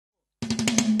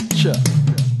Sure.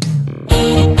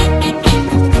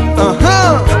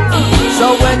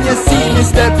 So when you see me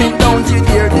stepping, don't you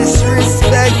dare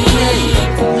disrespect me.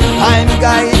 I'm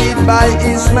guided by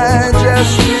His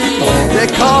Majesty. They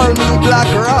call me Black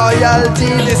Royalty.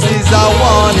 This is a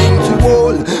warning to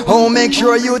all. Oh, make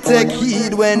sure you take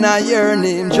heed when I hear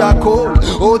name Jackal.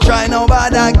 Oh, try no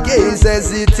bother gaze,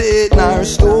 hesitate nor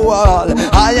stall.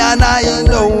 I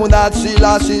know that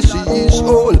Selassie is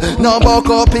all. No buck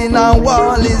up in a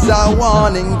wall is a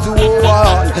warning to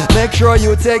all. Make sure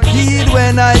you take heed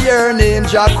when I hear name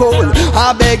Jackal.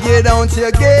 I beg you don't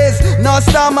you gaze, no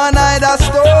stammer neither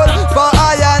stole. For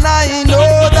I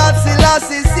know that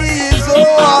Selassie is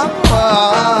all.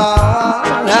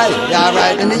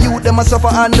 Alright, and the youth them a suffer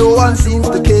and no one seems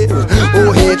to care.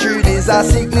 Oh, hatred is a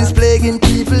sickness plaguing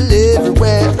people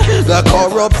everywhere. The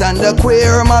corrupt and the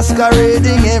queer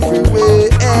masquerading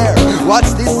everywhere.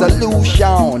 What's the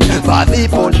solution for the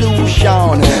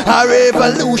pollution? A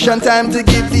revolution, time to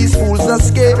give these fools a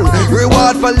scare.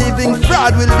 Reward for living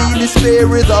fraud will be despair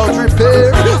without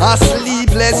repair. A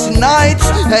sleepless nights,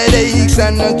 headaches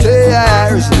and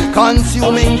tears,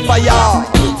 consuming fire.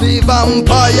 The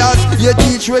vampires, you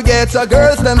teach we get a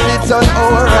girls, them fit on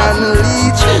ore and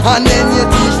leech. And then you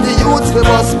teach the youths we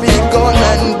must be gun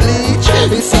and bleach.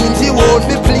 It seems you won't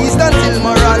be pleased until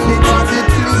morality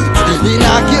depletes.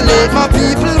 Inoculate my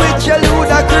people with your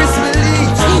ludicrous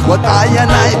beliefs. But I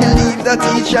believe that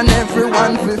each and every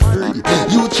one for free.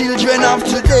 You children of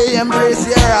today embrace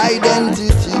your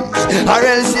identities, or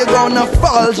else you're gonna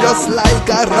fall just like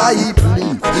a ripe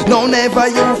leaf. No, never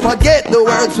you forget the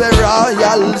words where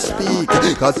royals speak,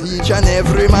 cause each and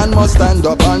every man must stand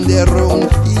up on their own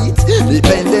feet.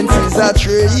 Dependence is a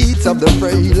trait of the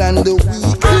frail and the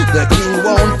weak. The king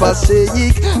won't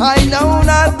forsake. I know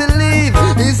not believe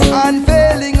his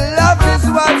unfailing love is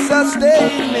what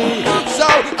sustains me. So,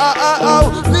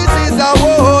 this is a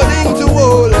warning to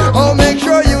all. Oh, make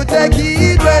sure you take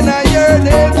heed when I hear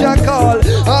name Jackal.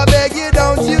 I beg you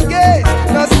don't you gaze,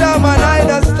 no stammer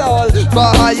neither stall. For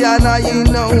I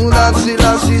know that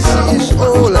Selassie is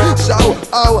all. So,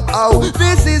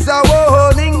 this is a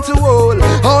warning to all.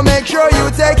 Oh, make sure you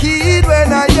take heed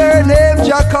when I hear name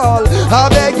Jackal. I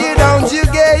beg you don't you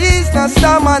gaze, no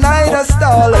stammer neither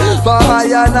stall. For I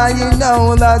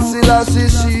know that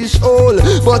Selassie is all.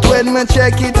 But when me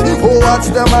check it, oh, what's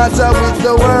the matter with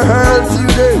the world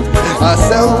today?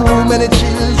 So many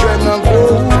children are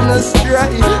going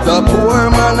astray. The poor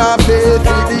man are paid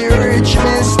for the rich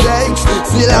mistakes.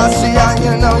 Selassie,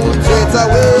 you know, take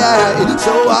away.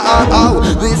 So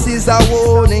this is a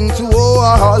warning to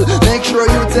all. Make sure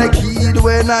you take heed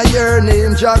when I hear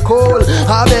name Jackal.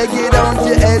 I beg you don't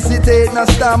you hesitate, no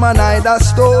stammer neither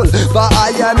stall. But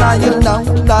I know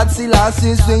that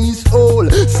Selassie is all.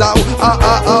 So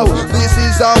this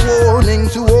is a warning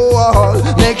to all.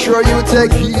 Make sure you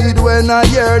take heed when I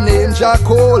hear name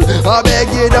Jackal. I beg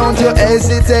you don't you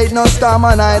hesitate, no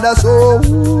stammer neither stall.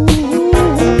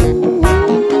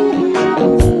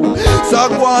 So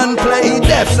go and play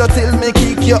deaf, so till me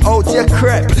kick you out your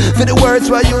crap. For the words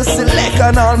where you select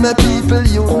and all my people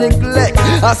you neglect.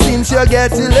 Since you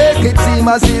get elected, it seem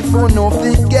as if you no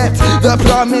forget the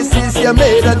promises you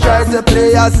made and try to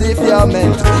play as if you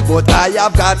meant. But I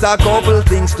have got a couple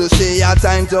things to say, a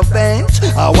time to vent.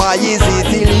 Why is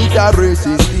it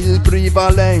illiteracy still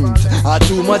prevalent?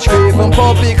 Too much craven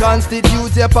puppy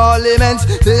constitutes your parliament.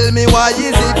 Tell me why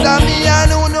is it that me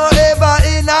and who no ever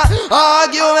in a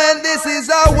argument? This is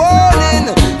a warning.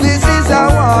 This is a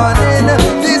warning.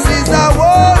 This is a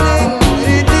warning.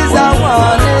 It is a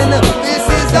warning. This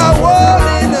is a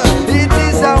warning. It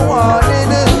is a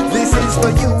warning. This is for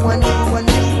you and you and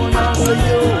you and also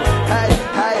you. Hey.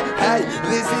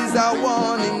 This is a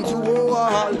warning to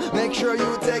all. Make sure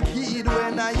you take heed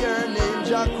when I hear name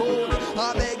Jackal.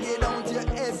 I beg you don't you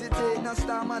hesitate, no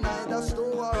stammer.